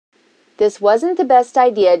This wasn't the best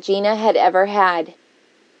idea Gina had ever had.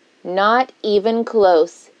 Not even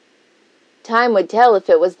close. Time would tell if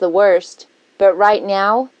it was the worst, but right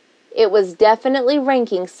now, it was definitely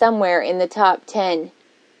ranking somewhere in the top 10.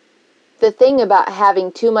 The thing about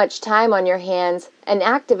having too much time on your hands, an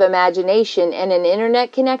active imagination, and an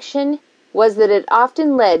internet connection was that it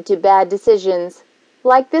often led to bad decisions,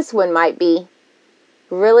 like this one might be.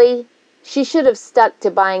 Really, she should have stuck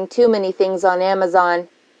to buying too many things on Amazon.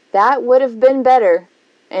 That would have been better,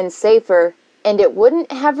 and safer, and it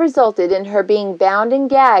wouldn't have resulted in her being bound and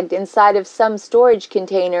gagged inside of some storage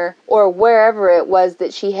container or wherever it was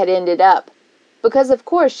that she had ended up, because of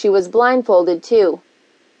course she was blindfolded too.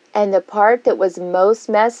 And the part that was most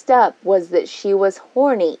messed up was that she was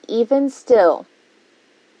horny even still.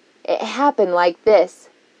 It happened like this.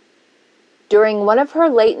 During one of her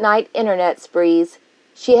late-night internet sprees,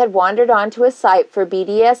 she had wandered onto a site for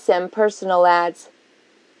BDSM personal ads.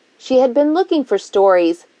 She had been looking for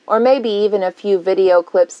stories, or maybe even a few video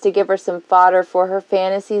clips to give her some fodder for her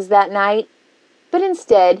fantasies that night, but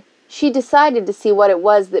instead, she decided to see what it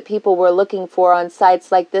was that people were looking for on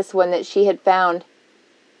sites like this one that she had found.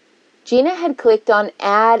 Gina had clicked on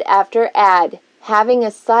ad after ad, having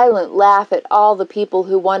a silent laugh at all the people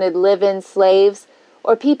who wanted live-in slaves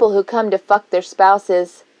or people who come to fuck their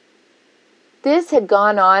spouses. This had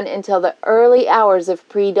gone on until the early hours of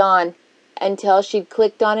pre-dawn, until she'd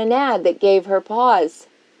clicked on an ad that gave her pause.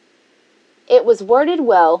 It was worded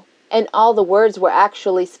well, and all the words were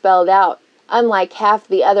actually spelled out, unlike half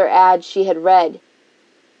the other ads she had read.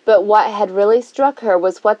 But what had really struck her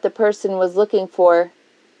was what the person was looking for.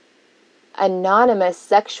 Anonymous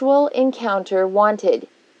sexual encounter wanted.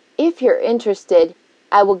 If you're interested,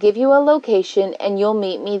 I will give you a location and you'll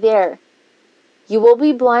meet me there. You will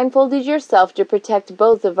be blindfolded yourself to protect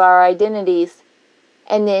both of our identities,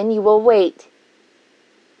 and then you will wait.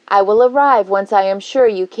 I will arrive once I am sure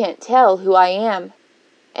you can't tell who I am,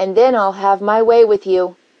 and then I'll have my way with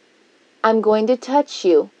you. I'm going to touch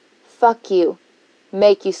you, fuck you,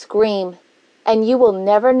 make you scream, and you will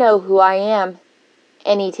never know who I am.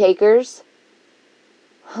 Any takers?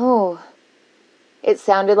 Oh, it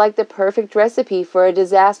sounded like the perfect recipe for a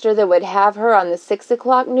disaster that would have her on the 6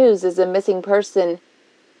 o'clock news as a missing person.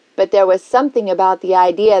 But there was something about the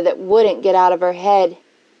idea that wouldn't get out of her head.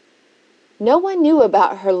 No one knew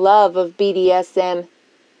about her love of BDSM,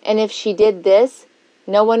 and if she did this,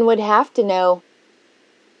 no one would have to know.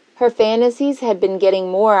 Her fantasies had been getting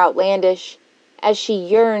more outlandish, as she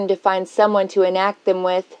yearned to find someone to enact them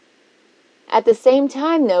with. At the same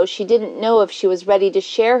time, though, she didn't know if she was ready to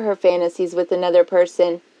share her fantasies with another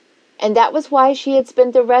person, and that was why she had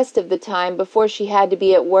spent the rest of the time before she had to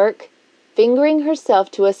be at work, fingering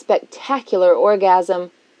herself to a spectacular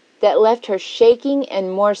orgasm that left her shaking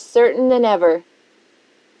and more certain than ever.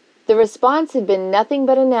 The response had been nothing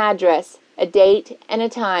but an address, a date, and a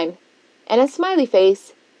time, and a smiley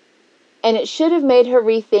face, and it should have made her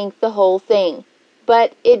rethink the whole thing,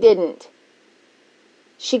 but it didn't.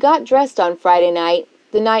 She got dressed on Friday night,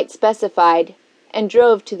 the night specified, and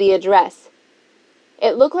drove to the address.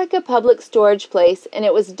 It looked like a public storage place, and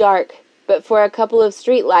it was dark, but for a couple of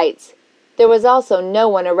street lights, there was also no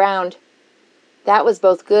one around. That was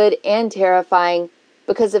both good and terrifying,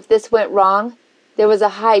 because if this went wrong, there was a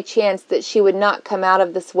high chance that she would not come out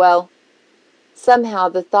of this well. Somehow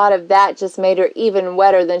the thought of that just made her even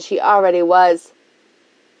wetter than she already was.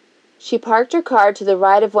 She parked her car to the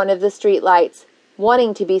right of one of the street lights,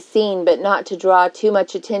 wanting to be seen but not to draw too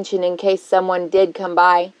much attention in case someone did come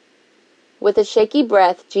by. With a shaky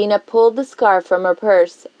breath, Gina pulled the scarf from her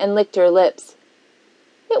purse and licked her lips.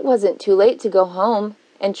 It wasn't too late to go home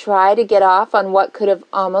and try to get off on what could have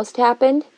almost happened.